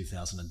sort of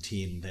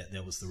 2010,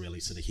 that was the really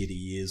sort of heady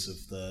years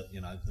of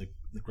the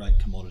great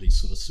commodity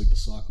sort of super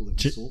cycle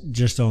that we saw.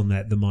 Just on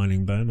that, the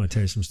mining boom, I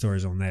tell you some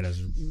stories on that.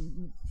 As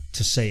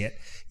to see it,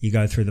 you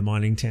go through the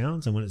mining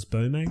towns, and when it's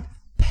booming,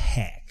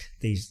 packed.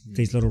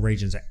 These little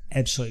regions are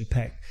absolutely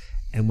packed,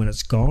 and when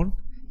it's gone,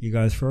 you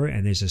go through it,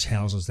 and there's just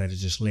houses that are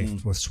just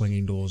left with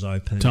swinging doors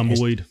open.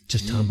 Tumbleweed.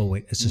 Just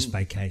tumbleweed. It's just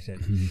vacated.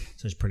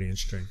 So it's pretty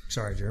interesting.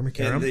 Sorry, Jeremy,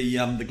 carry on.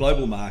 And the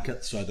global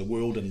market, so the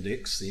world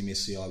index, the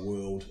MSCI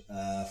World,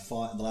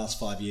 in the last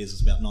 5 years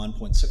is about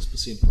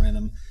 9.6% per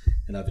annum,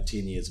 and over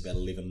 10 years about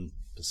 11%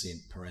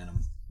 per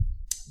annum.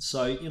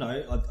 So,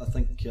 I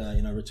think,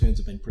 returns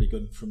have been pretty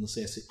good from this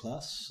asset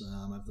class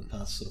over the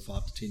past sort of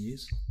 5 to 10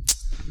 years.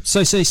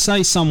 So say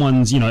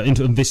someone's,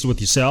 invested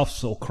with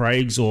yourself or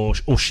Craig's or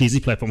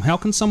Sharesy platform. How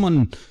can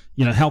someone,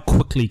 how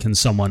quickly can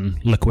someone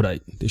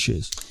liquidate their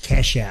shares?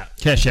 Cash out.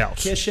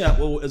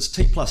 Well, it's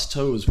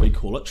T+2 as we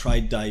call it,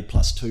 trade day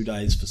plus 2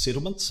 days for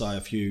settlement. So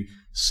if you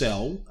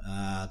sell,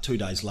 2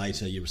 days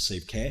later you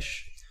receive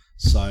cash.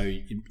 So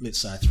let's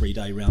say a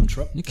 3-day round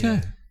trip.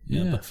 Okay.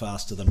 A bit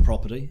faster than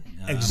property.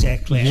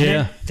 Exactly.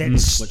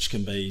 That's which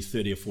can be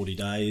 30 or 40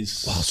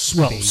 days.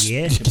 Well,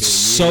 it's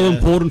so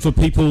important for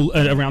people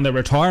around their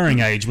retiring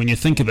age when you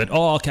think of it.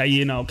 Oh,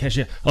 okay, cash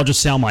out. I'll just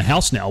sell my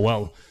house now.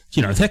 Well,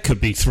 that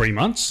could be 3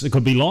 months. It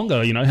could be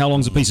longer. How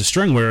long's a piece of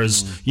string?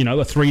 Whereas, a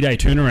 3-day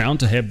turnaround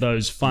to have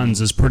those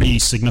funds is pretty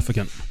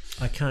significant.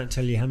 I can't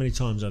tell you how many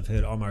times I've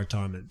heard, my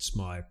retirement's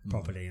my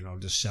property and I'll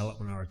just sell it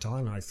when I retire.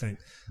 And I think,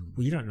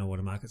 well, you don't know what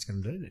a market's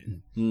going to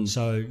do then.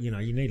 So, you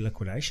need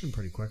liquidation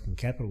pretty quick and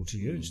capital to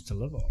use to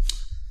live off.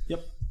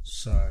 Yep.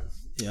 So,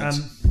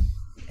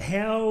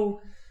 how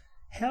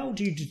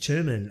do you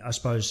determine, I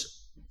suppose,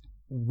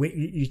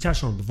 you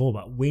touched on it before,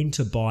 but when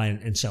to buy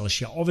and sell a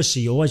share?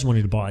 Obviously, you always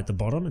wanted to buy at the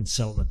bottom and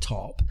sell at the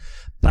top.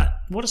 But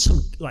what are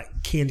some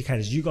key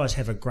indicators? You guys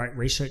have a great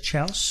research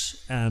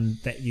house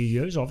that you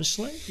use,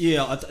 obviously.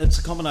 Yeah, it's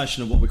a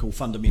combination of what we call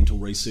fundamental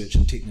research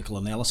and technical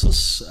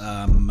analysis.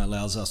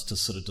 Allows us to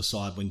sort of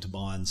decide when to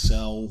buy and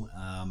sell.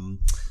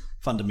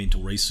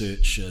 Fundamental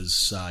research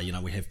is,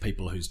 we have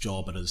people whose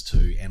job it is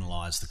to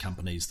analyse the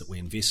companies that we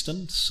invest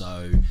in.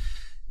 So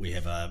we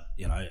have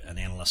an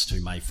analyst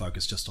who may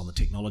focus just on the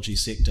technology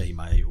sector. He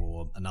may,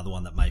 or another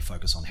one that may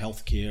focus on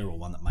healthcare, or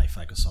one that may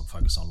focus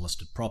on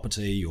listed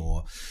property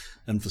or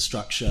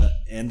infrastructure.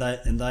 And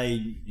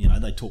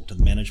they talk to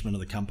the management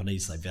of the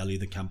companies. They value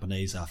the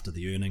companies after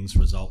the earnings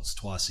results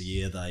twice a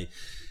year. They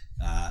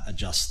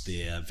adjust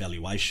their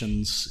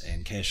valuations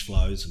and cash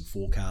flows and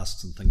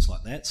forecasts and things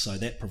like that. So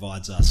that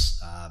provides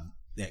us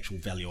the actual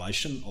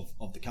valuation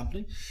of the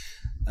company.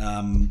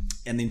 And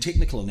then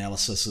technical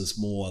analysis is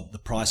more the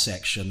price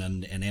action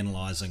and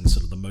analysing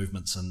sort of the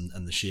movements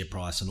in the share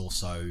price, and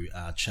also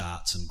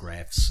charts and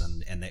graphs,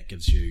 and that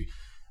gives you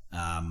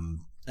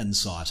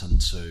insight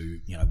into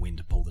when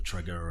to pull the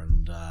trigger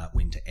and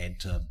when to add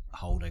to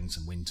holdings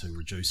and when to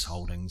reduce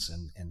holdings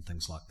and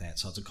things like that.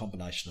 So it's a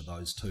combination of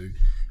those two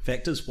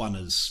factors. One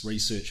is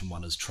research and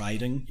one is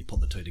trading. You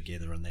put the two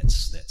together, and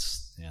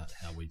that's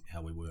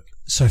how we work.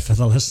 So for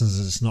the listeners,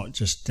 it's not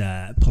just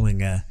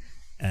pulling a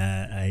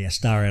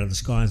star out of the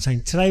sky and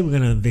saying, today we're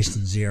going to invest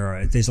in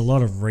Xero. There's a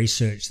lot of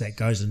research that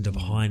goes into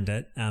behind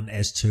it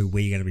as to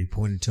where you're going to be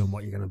pointed to and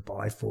what you're going to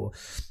buy for.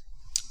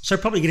 So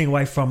probably getting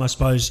away from, I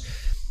suppose,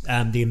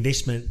 the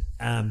investment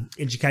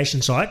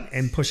education side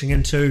and pushing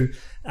into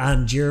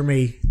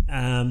Jeremy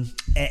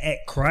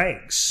at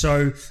Craigs.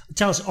 So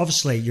tell us,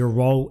 obviously, your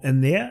role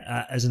in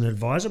there as an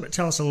advisor, but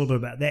tell us a little bit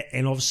about that,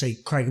 and obviously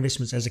Craig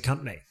Investments as a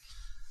company.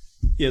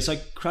 Yeah, so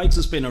Craigs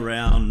has been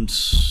around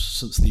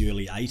since the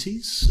early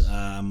 80s.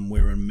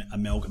 We're an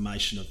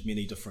amalgamation of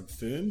many different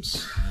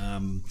firms.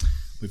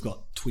 We've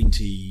got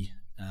 20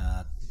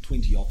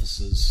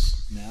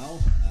 offices now.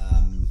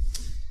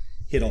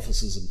 Head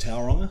offices in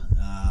Tauranga.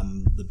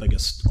 The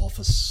biggest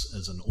office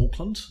is in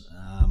Auckland.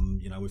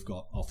 We've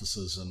got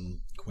offices in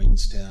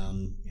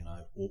Queenstown,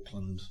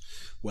 Auckland,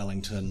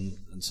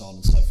 Wellington, and so on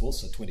and so forth.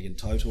 So 20 in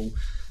total.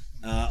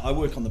 I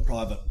work on the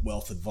private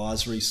wealth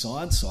advisory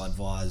side, so I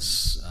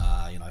advise,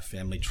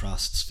 family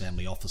trusts,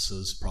 family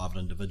offices, private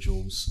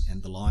individuals,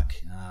 and the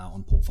like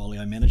on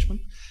portfolio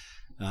management.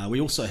 We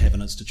also have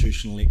an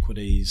institutional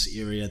equities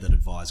area that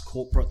advise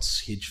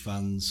corporates, hedge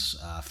funds,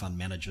 fund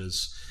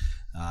managers,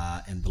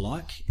 and the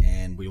like.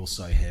 And we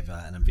also have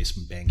an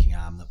investment banking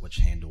arm which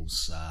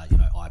handles,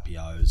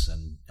 IPOs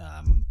and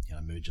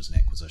mergers and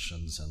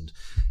acquisitions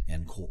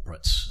and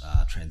corporate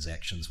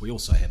transactions. We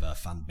also have a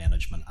fund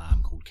management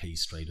arm called Key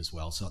Street as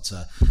well. So it's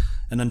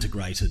an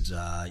integrated,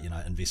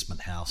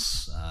 investment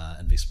house,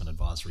 investment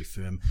advisory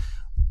firm.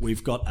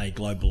 We've got a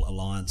global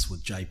alliance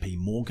with JP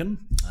Morgan,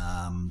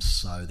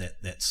 so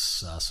that's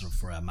sort of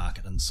for our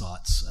market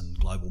insights in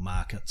global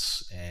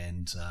markets,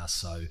 and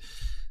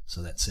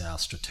so that's our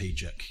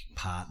strategic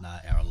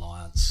partner. Our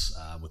alliance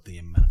with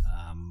them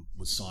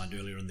was signed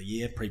earlier in the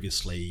year.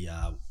 Previously,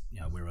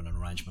 we're in an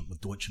arrangement with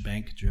Deutsche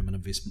Bank, German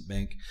investment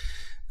bank,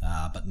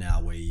 but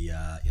now we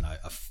are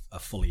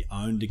fully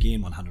owned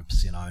again,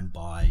 100% owned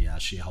by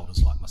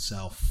shareholders like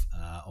myself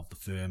of the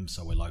firm.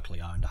 So we're locally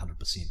owned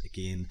 100%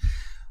 again.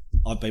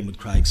 I've been with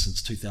Craig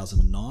since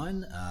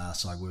 2009,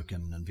 so I work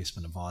in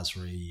investment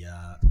advisory,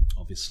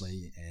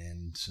 obviously,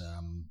 and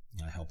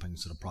helping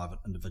sort of private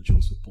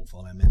individuals with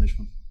portfolio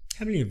management.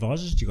 How many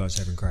advisors do you guys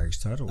have in Craig's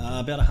total?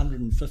 About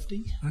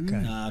 150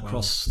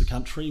 across the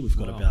country. We've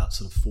got about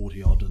sort of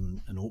 40 odd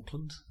in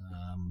Auckland.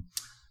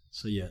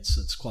 So yeah,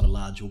 it's quite a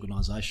large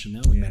organisation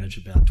now. We manage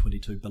about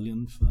 22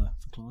 billion for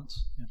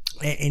clients.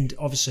 Yeah. And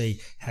obviously,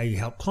 how you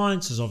help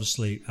clients is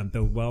obviously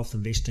build wealth,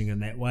 investing in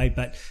that way.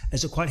 But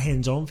is it quite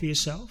hands-on for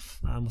yourself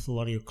with a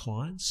lot of your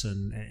clients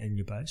and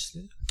your base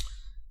there?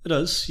 It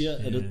is, it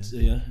is.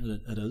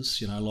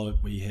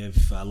 We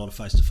have a lot of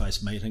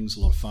face-to-face meetings,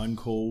 a lot of phone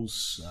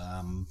calls.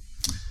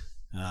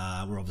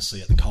 We're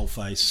obviously at the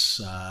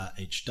coalface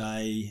each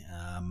day.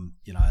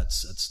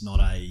 It's not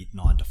a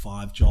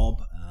 9-to-5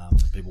 job.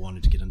 For people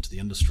wanting to get into the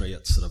industry,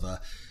 it's sort of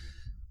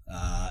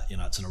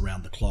it's an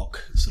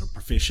around-the-clock sort of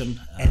profession.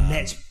 And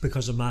that's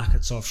because the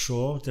market's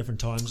offshore, different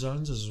time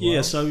zones as well?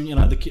 Yeah, so,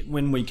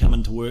 when we come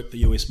into work, the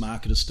US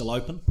market is still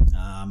open.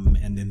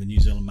 And then the New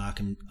Zealand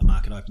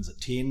market opens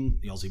at 10,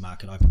 the Aussie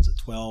market opens at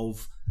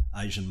 12,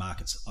 Asian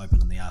markets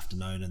open in the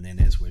afternoon, and then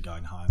as we're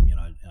going home,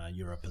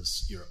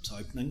 Europe's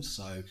opening.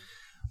 So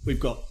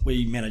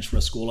we manage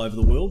risk all over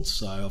the world.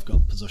 So I've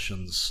got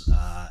positions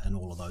in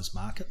all of those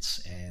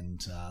markets,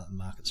 and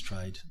markets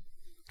trade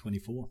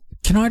 24.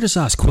 Can I just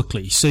ask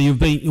quickly? So you've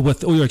been,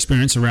 with all your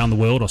experience around the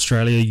world,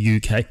 Australia,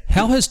 UK,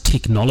 how has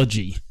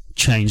technology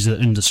changed the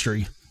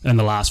industry in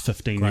the last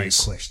 15 Great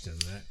years? question,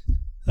 that.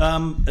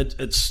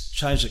 It's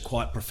changed it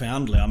quite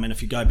profoundly. I mean,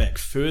 if you go back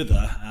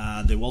further,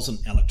 there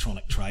wasn't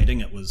electronic trading.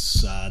 It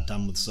was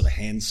done with sort of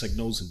hand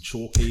signals and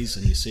chalkies,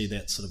 and you see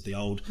that sort of the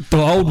old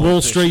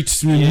Wall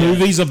Street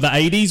movies of the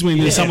 80s when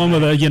there's someone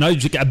with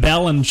a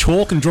bell and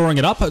chalk and drawing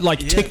it up.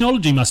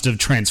 Technology must have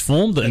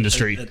transformed the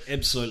industry. It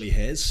absolutely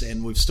has,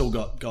 and we've still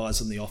got guys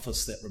in the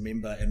office that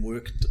remember and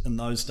worked in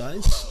those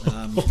days.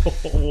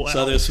 Wow.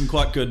 So there's some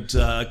quite good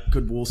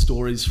war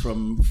stories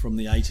from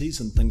the 80s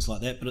and things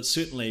like that. But it's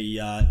certainly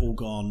all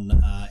gone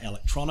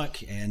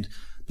electronic, and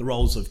the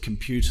roles of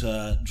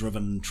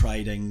computer-driven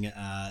trading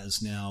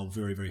is now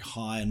very, very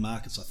high in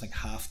markets. I think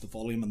half the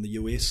volume in the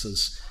US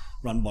is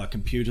run by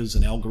computers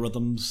and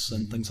algorithms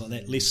and things like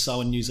that. Less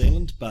so in New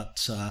Zealand,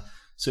 but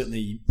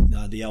certainly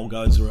the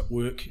algos are at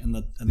work in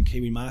the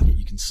Kiwi market.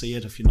 You can see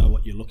it if you know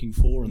what you're looking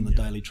for in the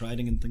daily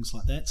trading and things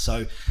like that.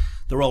 So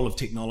the role of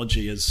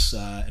technology is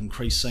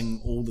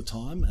increasing all the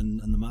time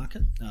in the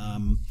market.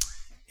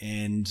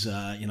 And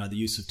the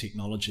use of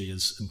technology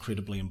is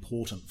incredibly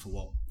important for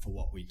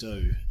what we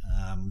do.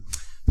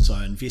 So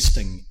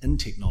investing in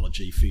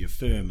technology for your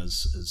firm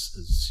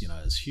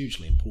is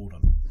hugely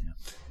important. Yeah.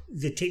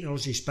 The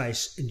technology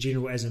space in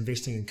general, as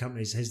investing in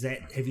companies,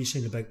 have you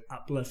seen a big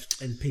uplift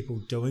in people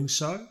doing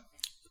so?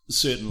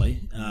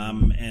 Certainly,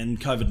 and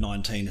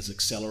COVID-19 has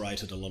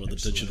accelerated a lot of the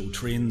digital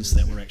trends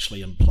that were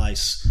actually in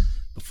place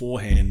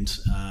beforehand.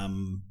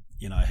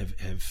 Have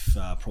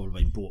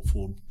probably been brought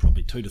forward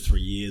probably 2 to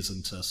 3 years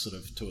into sort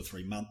of 2 or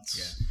 3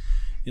 months.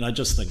 Yeah.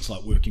 Just things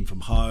like working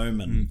from home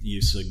and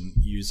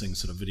using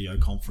sort of video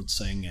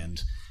conferencing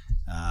and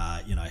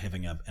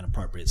having an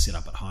appropriate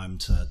setup at home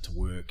to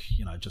work.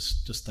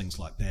 Just things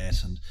like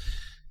that. And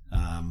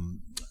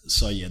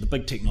the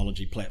big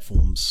technology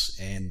platforms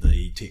and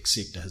the tech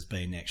sector has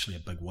been actually a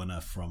big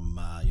winner from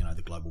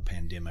the global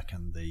pandemic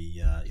and the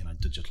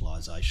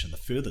digitalisation, the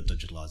further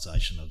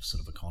digitalisation of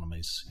sort of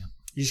economies. Yeah.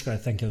 You just got to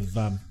think of,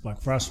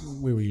 for us,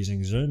 we were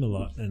using Zoom a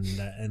lot in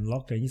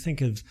lockdown. You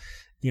think of,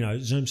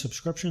 Zoom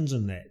subscriptions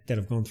and that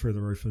have gone through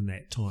the roof in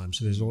that time.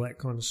 So there's all that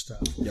kind of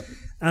stuff. Yep.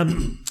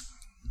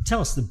 Tell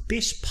us the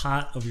best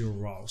part of your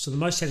role. So the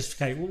most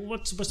satisfying,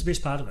 what's the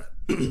best part of it?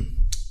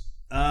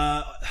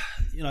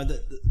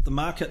 The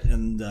market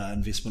and the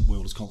investment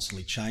world is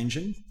constantly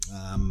changing.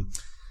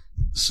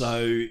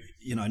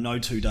 No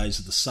 2 days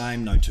are the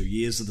same, no 2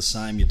 years are the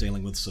same. You're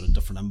dealing with sort of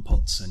different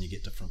inputs and you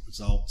get different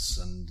results.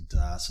 And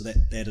so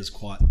that is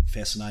quite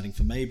fascinating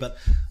for me. But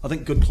I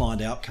think good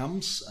client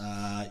outcomes,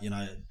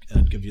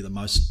 it'd give you the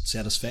most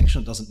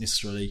satisfaction. It doesn't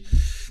necessarily,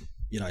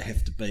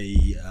 have to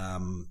be,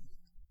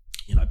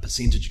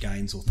 percentage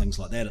gains or things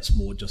like that. It's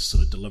more just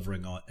sort of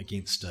delivering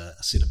against a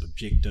set of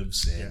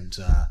objectives. And,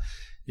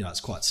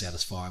 it's quite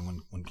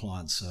satisfying when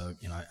clients are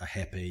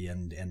happy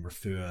and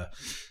refer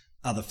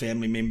other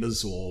family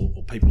members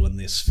or people in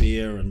their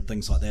sphere and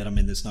things like that. I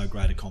mean, there's no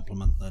greater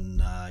compliment than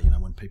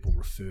when people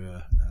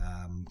refer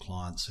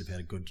clients who've had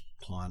a good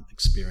client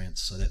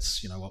experience. So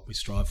that's what we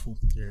strive for.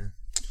 Yeah.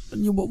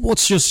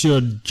 What's just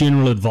your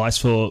general advice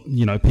for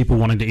people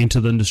wanting to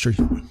enter the industry?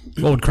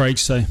 What would Craig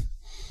say?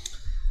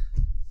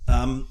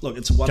 Look,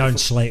 it's a wonderful. Don't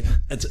sleep.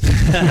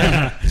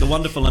 It's a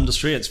wonderful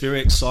industry. It's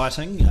very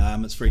exciting.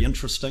 It's very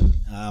interesting.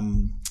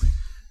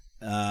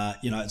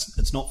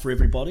 It's not for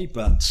everybody,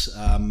 but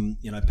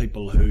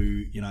people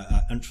who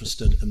are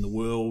interested in the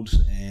world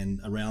and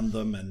around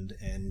them, and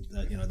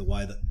the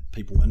way that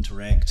people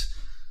interact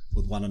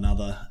with one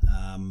another,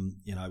 will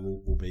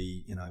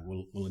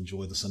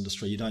enjoy this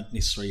industry. You don't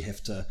necessarily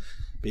have to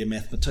be a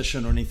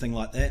mathematician or anything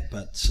like that,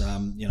 but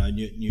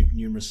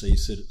numeracy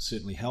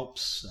certainly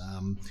helps.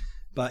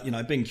 But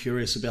being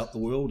curious about the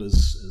world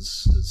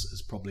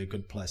is probably a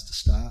good place to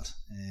start,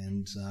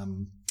 and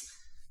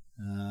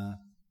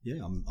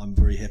I'm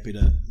very happy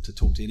to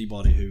talk to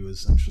anybody who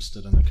is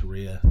interested in a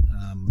career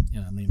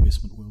in the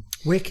investment world.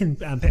 Where can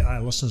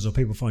our listeners or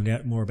people find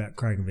out more about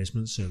Craig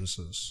Investment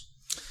Services?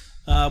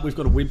 We've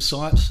got a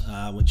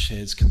website which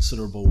has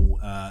considerable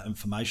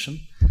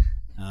information,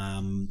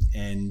 and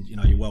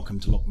you're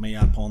welcome to look me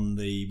up on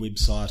the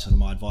website, and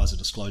my advisor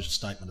disclosure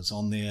statement is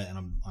on there, and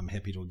I'm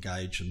happy to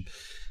engage and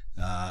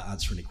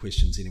answer any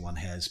questions anyone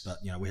has. But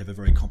we have a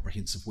very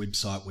comprehensive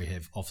website. We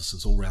have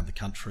offices all around the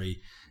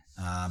country.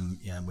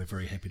 And we're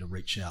very happy to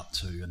reach out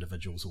to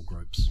individuals or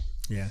groups.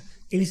 Yeah.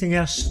 Anything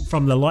else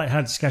from the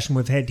lighthearted discussion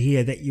we've had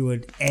here that you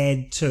would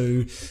add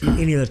to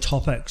any of the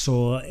topics,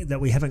 or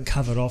that we haven't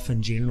covered off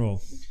in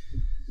general?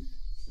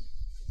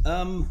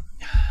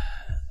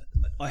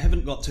 I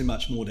haven't got too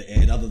much more to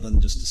add, other than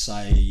just to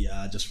say,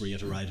 just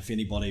reiterate, if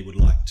anybody would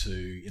like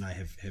to,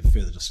 have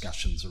further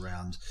discussions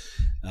around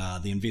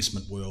the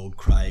investment world,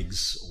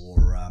 Craig's,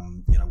 or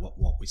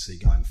what we see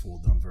going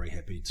forward, then I'm very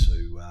happy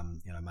to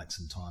make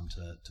some time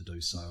to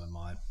do so. And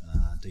my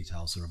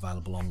details are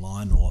available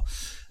online, or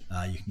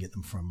you can get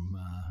them from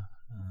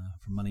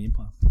Money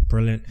Empire.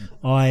 Brilliant.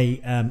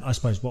 I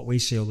suppose what we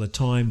see all the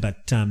time,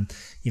 but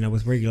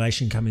with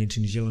regulation coming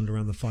into New Zealand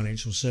around the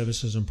financial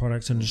services and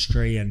products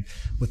industry, and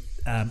with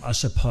I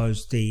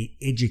suppose the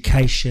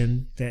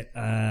education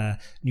that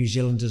New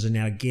Zealanders are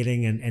now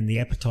getting, and the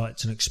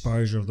appetites and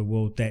exposure of the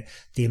world, that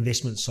the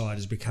investment side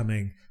is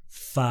becoming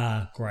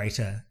far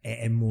greater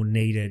and more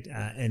needed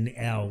in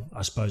our,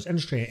 I suppose,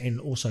 industry, and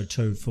also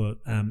too for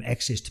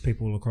access to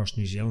people all across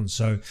New Zealand.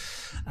 So,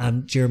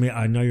 Jeremy,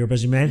 I know you're a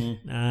busy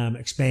man,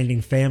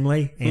 expanding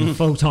family and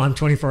full-time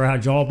 24-hour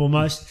job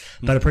almost,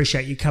 but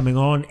appreciate you coming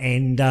on.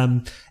 And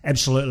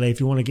absolutely,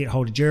 if you want to get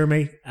hold of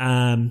Jeremy,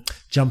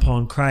 jump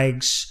on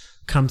Craig's,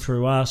 come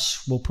through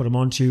us, we'll put them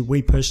on to you.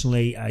 We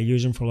personally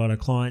use them for a lot of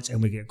clients,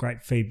 and we get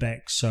great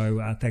feedback.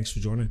 So thanks for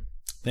joining.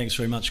 Thanks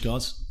very much,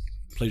 guys.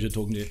 Pleasure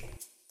talking to you.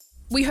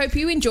 We hope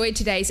you enjoyed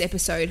today's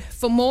episode.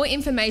 For more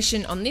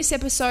information on this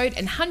episode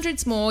and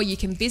hundreds more, you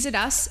can visit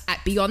us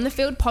at Beyond the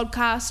Field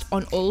Podcast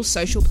on all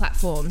social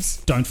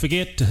platforms. Don't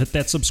forget to hit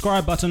that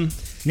subscribe button.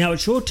 Now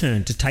it's your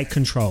turn to take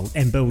control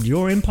and build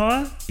your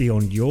empire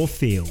beyond your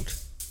field.